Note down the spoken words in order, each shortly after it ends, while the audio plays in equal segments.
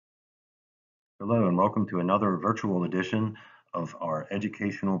Hello and welcome to another virtual edition of our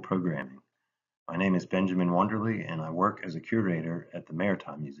educational programming. My name is Benjamin Wunderly and I work as a curator at the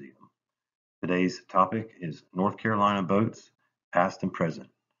Maritime Museum. Today's topic is North Carolina boats, past and present.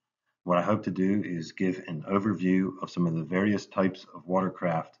 What I hope to do is give an overview of some of the various types of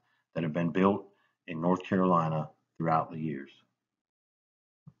watercraft that have been built in North Carolina throughout the years.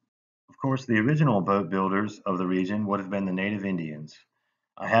 Of course, the original boat builders of the region would have been the native Indians.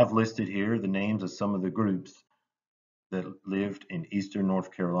 I have listed here the names of some of the groups that lived in eastern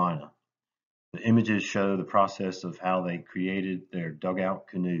North Carolina. The images show the process of how they created their dugout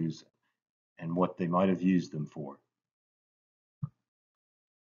canoes and what they might have used them for.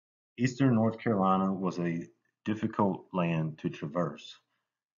 Eastern North Carolina was a difficult land to traverse.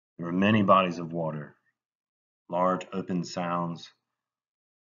 There were many bodies of water, large open sounds,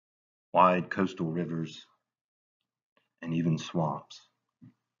 wide coastal rivers, and even swamps.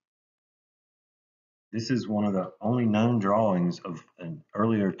 This is one of the only known drawings of an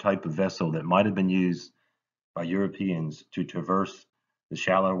earlier type of vessel that might have been used by Europeans to traverse the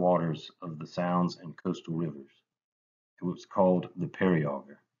shallow waters of the sounds and coastal rivers. It was called the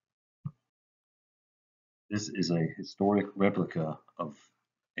periauger. This is a historic replica of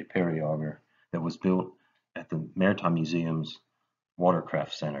a periauger that was built at the Maritime Museum's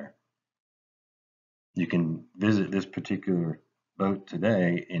Watercraft Center. You can visit this particular boat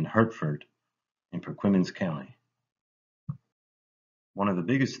today in Hertford in Perquimans County. One of the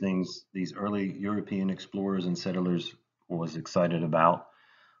biggest things these early European explorers and settlers was excited about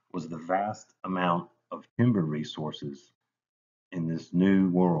was the vast amount of timber resources in this new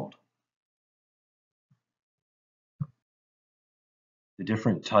world. The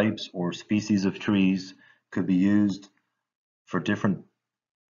different types or species of trees could be used for different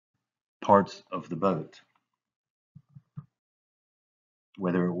parts of the boat,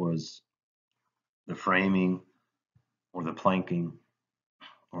 whether it was the framing or the planking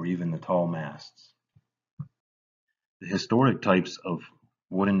or even the tall masts. The historic types of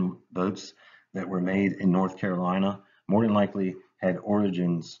wooden boats that were made in North Carolina more than likely had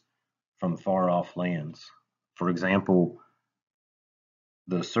origins from far off lands. For example,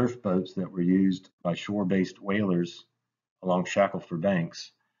 the surf boats that were used by shore-based whalers along Shackleford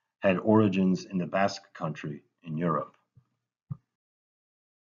Banks had origins in the Basque Country in Europe.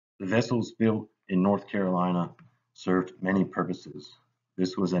 The vessels built in North Carolina served many purposes.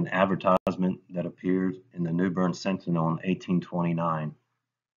 This was an advertisement that appeared in the New Bern Sentinel in 1829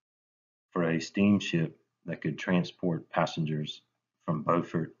 for a steamship that could transport passengers from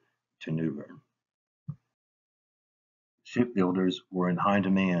Beaufort to New Bern. Shipbuilders were in high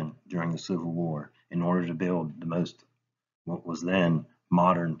demand during the Civil War in order to build what was then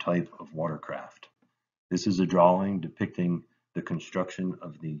modern type of watercraft. This is a drawing depicting the construction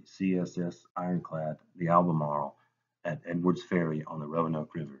of the CSS Ironclad, the Albemarle, at Edwards Ferry on the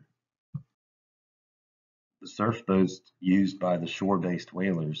Roanoke River. The surf boats used by the shore-based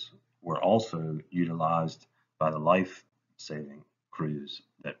whalers were also utilized by the life-saving crews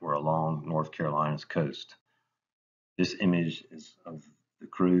that were along North Carolina's coast. This image is of the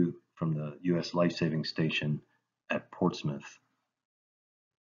crew from the U.S. Life-Saving Station at Portsmouth.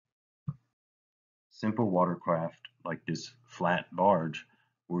 Simple watercraft like this flat barge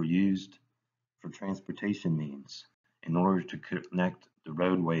were used for transportation means in order to connect the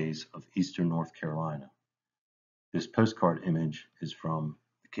roadways of eastern North Carolina. This postcard image is from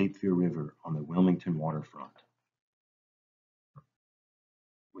the Cape Fear River on the Wilmington waterfront.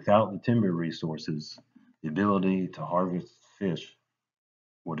 Without the timber resources, the ability to harvest fish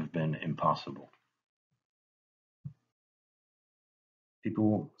would have been impossible.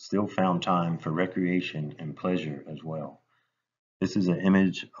 People still found time for recreation and pleasure as well. This is an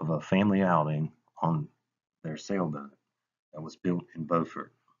image of a family outing on their sailboat that was built in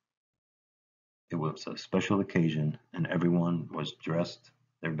Beaufort. It was a special occasion and everyone was dressed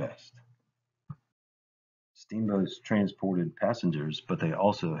their best. Steamboats transported passengers, but they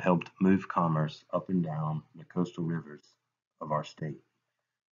also helped move commerce up and down the coastal rivers of our state.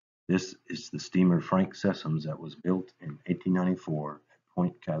 This is the steamer Frank Sessoms that was built in 1894 at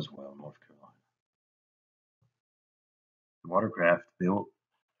Point Caswell, North Carolina. The watercraft built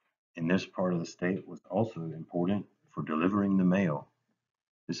in this part of the state was also important for delivering the mail.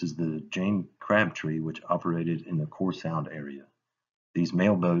 This is the Jane Crabtree, which operated in the Core Sound area. These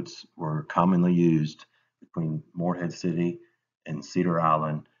mail boats were commonly used between Morehead City and Cedar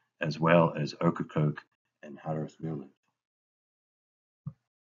Island, as well as Ocracoke and Hatteras Village.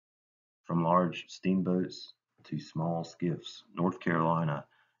 From large steamboats to small skiffs, North Carolina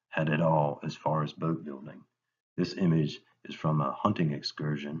had it all as far as boat building. This image is from a hunting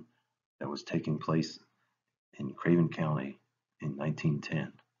excursion that was taking place in Craven County in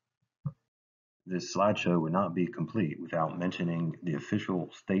 1910. This slideshow would not be complete without mentioning the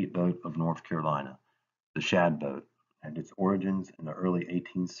official state boat of North Carolina, the shad boat, and its origins in the early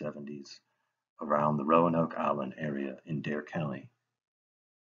 1870s around the Roanoke Island area in Dare County.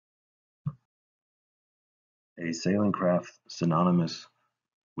 A sailing craft synonymous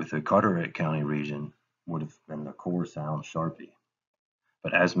with the Carteret County region would have been the Core Sound Sharpie.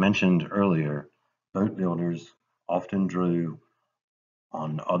 But as mentioned earlier, boat builders often drew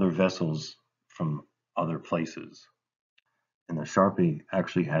on other vessels from other places. And the Sharpie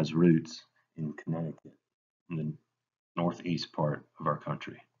actually has roots in Connecticut, in the northeast part of our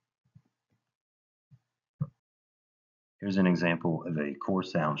country. Here's an example of a Core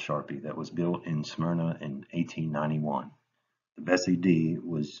Sound Sharpie that was built in Smyrna in 1891. The Bessie D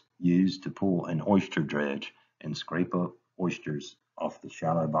was used to pull an oyster dredge and scrape up oysters off the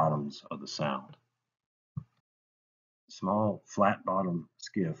shallow bottoms of the Sound. The small flat-bottom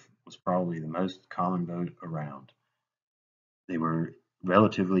skiff was probably the most common boat around. They were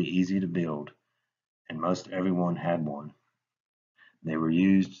relatively easy to build, and most everyone had one. They were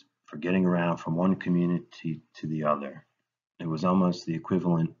used for getting around from one community to the other. It was almost the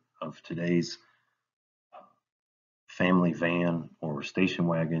equivalent of today's family van or station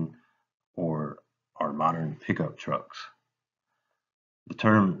wagon or our modern pickup trucks. The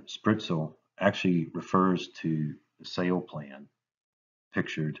term spritzel actually refers to the sail plan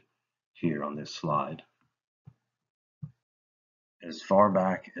pictured here on this slide. As far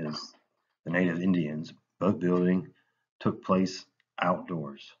back as the native Indians, boat building took place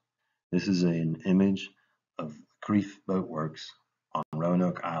outdoors. This is an image of Creef Boatworks on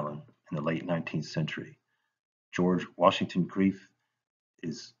Roanoke Island in the late 19th century. George Washington Creef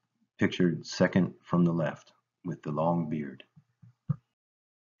is pictured second from the left with the long beard.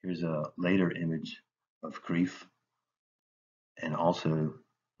 Here's a later image of Creef and also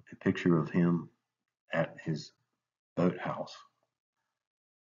a picture of him at his boathouse.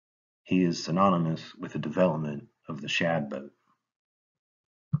 He is synonymous with the development of the shad boat.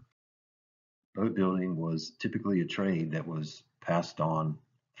 Boat building was typically a trade that was passed on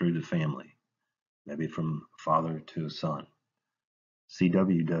through the family, maybe from father to a son.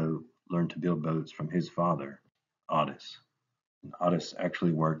 C.W. Doe learned to build boats from his father, Otis. And Otis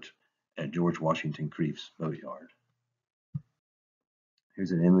actually worked at George Washington Creef's boatyard.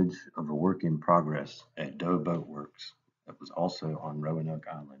 Here's an image of a work in progress at Doe Boatworks that was also on Roanoke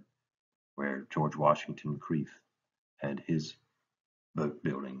Island, where George Washington Creef had his boat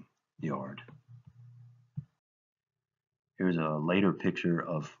building yard. Here's a later picture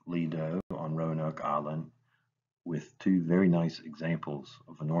of Lee Doe on Roanoke Island with two very nice examples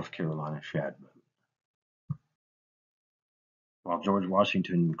of a North Carolina shad boat. While George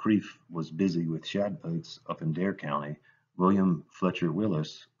Washington Creef was busy with shad boats up in Dare County, William Fletcher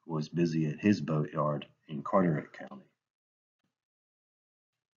Willis was busy at his boatyard in Carteret County.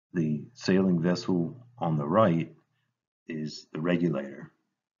 The sailing vessel on the right is the Regulator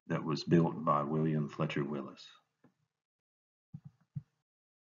that was built by William Fletcher Willis.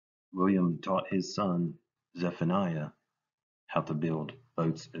 William taught his son, Zephaniah, how to build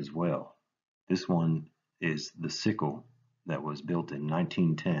boats as well. This one is the Sickle that was built in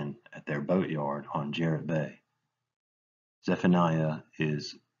 1910 at their boatyard on Jarrett Bay. Zephaniah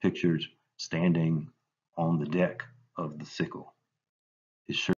is pictured standing on the deck of the Sickle,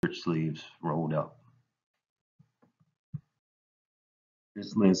 his shirt sleeves rolled up.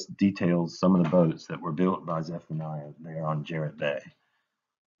 This list details some of the boats that were built by Zephaniah there on Jarrett Bay.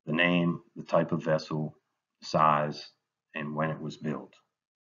 The name, the type of vessel, size, and when it was built.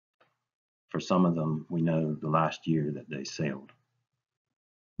 For some of them, we know the last year that they sailed.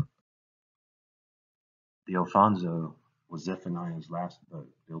 The Alfonso was Zephaniah's last boat,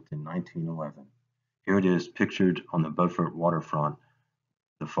 built in 1911. Here it is pictured on the Beaufort waterfront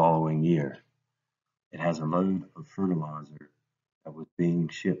the following year. It has a load of fertilizer that was being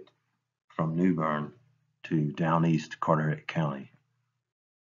shipped from New Bern to down east Carteret County.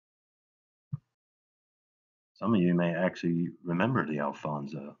 Some of you may actually remember the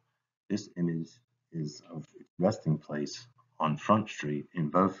Alfonso. This image is of its resting place on Front Street in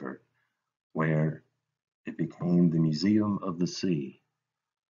Beaufort, where it became the Museum of the Sea.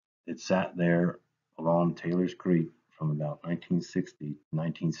 It sat there along Taylor's Creek from about 1960 to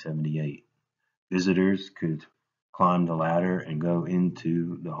 1978. Visitors could climb the ladder and go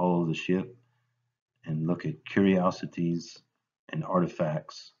into the hull of the ship and look at curiosities and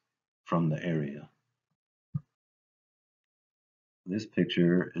artifacts from the area. This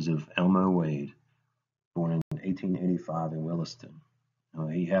picture is of Elmo Wade, born in 1885 in Williston.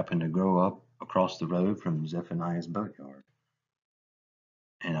 He happened to grow up across the road from Zephaniah's boatyard.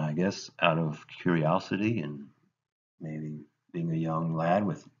 And I guess out of curiosity and maybe being a young lad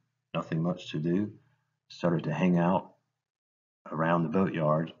with nothing much to do, started to hang out around the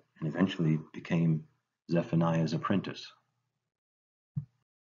boatyard and eventually became Zephaniah's apprentice.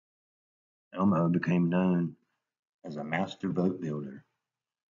 Elmo became known as a master boat builder,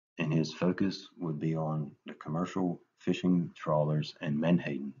 and his focus would be on the commercial fishing trawlers and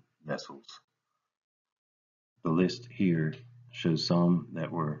menhaden vessels. The list here shows some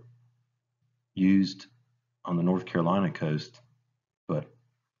that were used on the North Carolina coast, but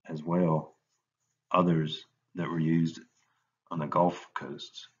as well others that were used on the Gulf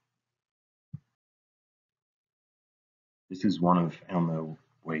coasts. This is one of Elmo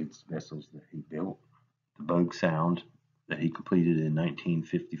Wade's vessels that he built, the Bogue Sound, that he completed in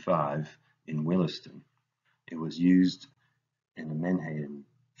 1955 in Williston. It was used in the menhaden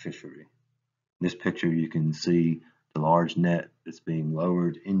fishery. In this picture you can see the large net that's being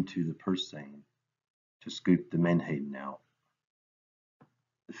lowered into the purse seine to scoop the menhaden out.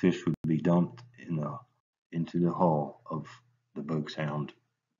 The fish would be dumped into the hull of the Bogue Sound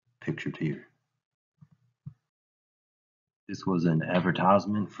pictured here. This was an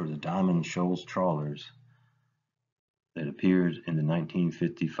advertisement for the Diamond Shoals trawlers that appeared in the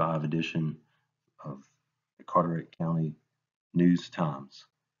 1955 edition of the Carteret County News Times.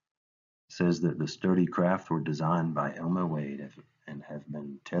 It says that the sturdy craft were designed by Elmo Wade and have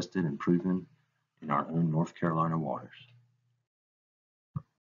been tested and proven in our own North Carolina waters.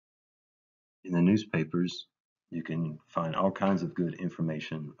 In the newspapers, you can find all kinds of good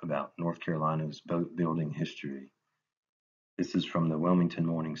information about North Carolina's boat building history. This is from the Wilmington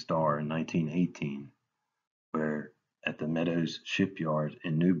Morning Star in 1918, where at the Meadows Shipyard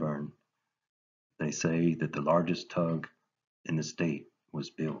in New Bern, they say that the largest tug in the state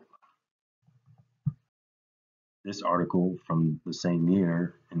was built. This article from the same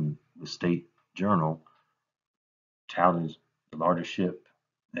year in the State Journal touted the largest ship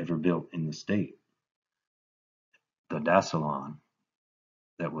ever built in the state, the Dassalon,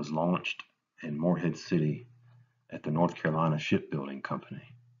 that was launched in Morehead City at the North Carolina Shipbuilding Company.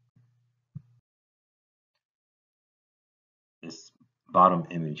 This bottom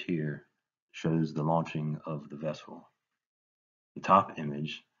image here shows the launching of the vessel. The top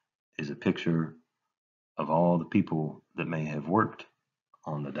image is a picture of all the people that may have worked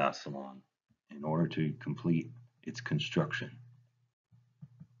on the Dassalon in order to complete its construction.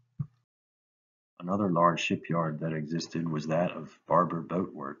 Another large shipyard that existed was that of Barber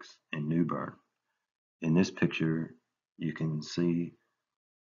Boat Works in New Bern. In this picture, you can see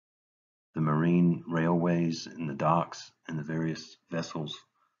the marine railways and the docks and the various vessels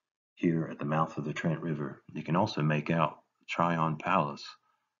here at the mouth of the Trent River. You can also make out Tryon Palace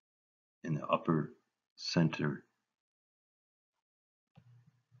in the upper center.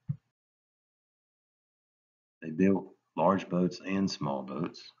 They built large boats and small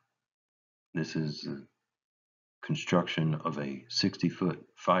boats. This is the construction of a 60-foot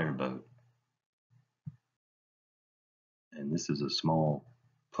fireboat. And this is a small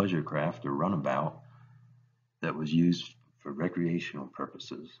pleasure craft or runabout that was used for recreational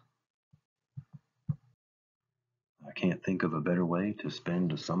purposes. I can't think of a better way to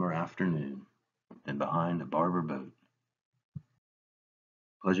spend a summer afternoon than behind a Barber boat.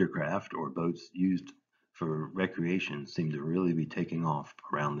 Pleasure craft or boats used for recreation seem to really be taking off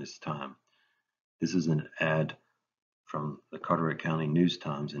around this time. This is an ad from the Carteret County News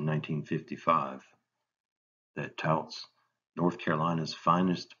Times in 1955 that touts North Carolina's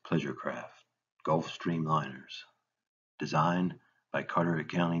finest pleasure craft, Gulfstream liners, designed by Carteret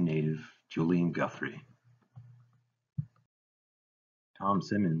County native Julian Guthrie. Tom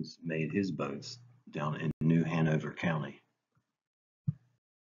Simmons made his boats down in New Hanover County.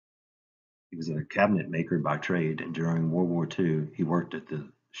 He was a cabinet maker by trade, and during World War II, he worked at the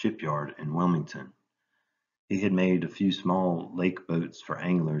shipyard in Wilmington. He had made a few small lake boats for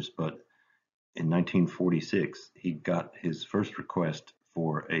anglers, but in 1946, he got his first request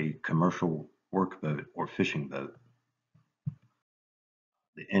for a commercial workboat or fishing boat.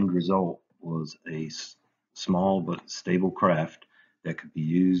 The end result was a small but stable craft that could be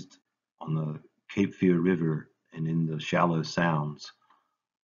used on the Cape Fear River and in the shallow sounds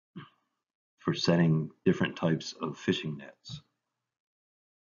for setting different types of fishing nets.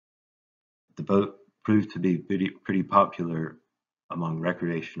 The boat proved to be pretty popular among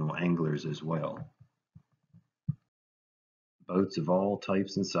recreational anglers as well. Boats of all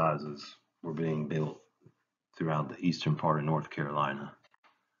types and sizes were being built throughout the eastern part of North Carolina.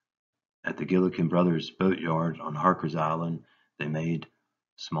 At the Gillikin Brothers boatyard on Harker's Island, they made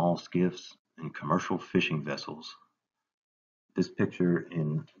small skiffs, and commercial fishing vessels. This picture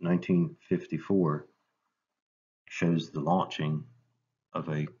in 1954 shows the launching of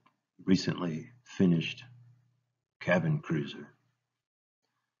a recently finished cabin cruiser.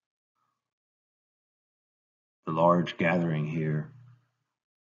 The large gathering here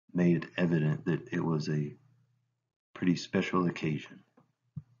made evident that it was a pretty special occasion.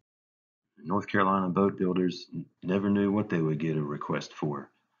 North Carolina boat builders never knew what they would get a request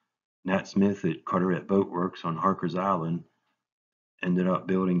for. Nat Smith at Carteret Boat Works on Harker's Island ended up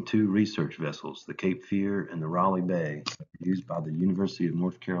building two research vessels, the Cape Fear and the Raleigh Bay, used by the University of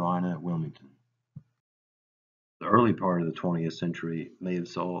North Carolina at Wilmington. The early part of the 20th century may have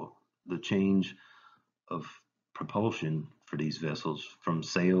saw the change of propulsion for these vessels from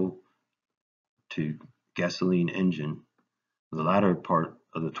sail to gasoline engine. The latter part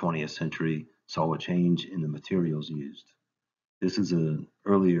of the 20th century saw a change in the materials used. This is an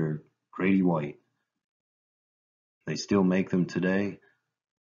earlier Grady White. They still make them today,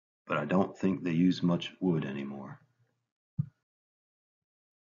 but I don't think they use much wood anymore.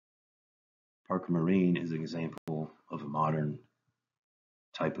 Parker Marine is an example of a modern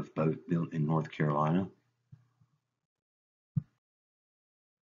type of boat built in North Carolina.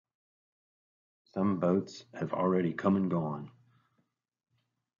 Some boats have already come and gone.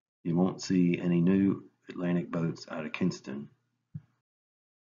 You won't see any new Atlantic boats out of Kinston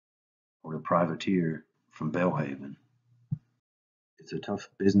or the privateer from Belhaven. It's a tough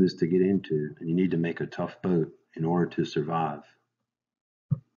business to get into, and you need to make a tough boat in order to survive.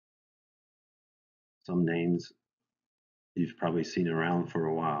 Some names you've probably seen around for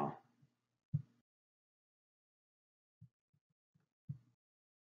a while.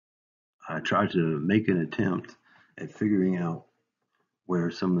 I tried to make an attempt at figuring out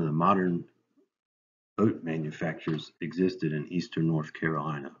where some of the modern boat manufacturers existed in eastern North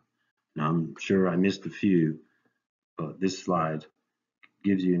Carolina. Now, I'm sure I missed a few, but this slide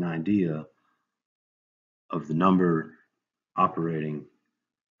gives you an idea of the number operating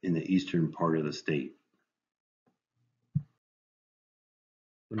in the eastern part of the state.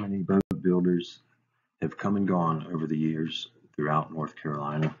 So many boat builders have come and gone over the years throughout North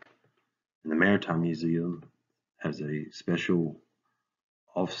Carolina. And the Maritime Museum has a special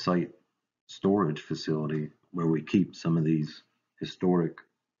off-site storage facility where we keep some of these historic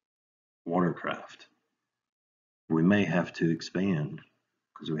watercraft. We may have to expand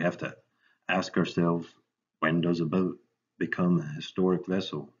because we have to ask ourselves, when does a boat become a historic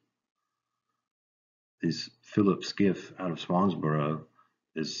vessel? This Phillips skiff out of Swansboro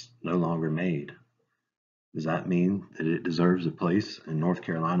is no longer made. Does that mean that it deserves a place in North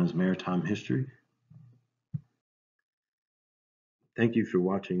Carolina's maritime history? Thank you for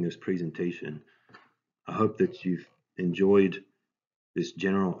watching this presentation. I hope that you've enjoyed this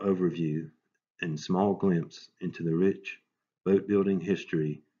general overview and small glimpse into the rich boat building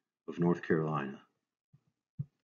history of North Carolina.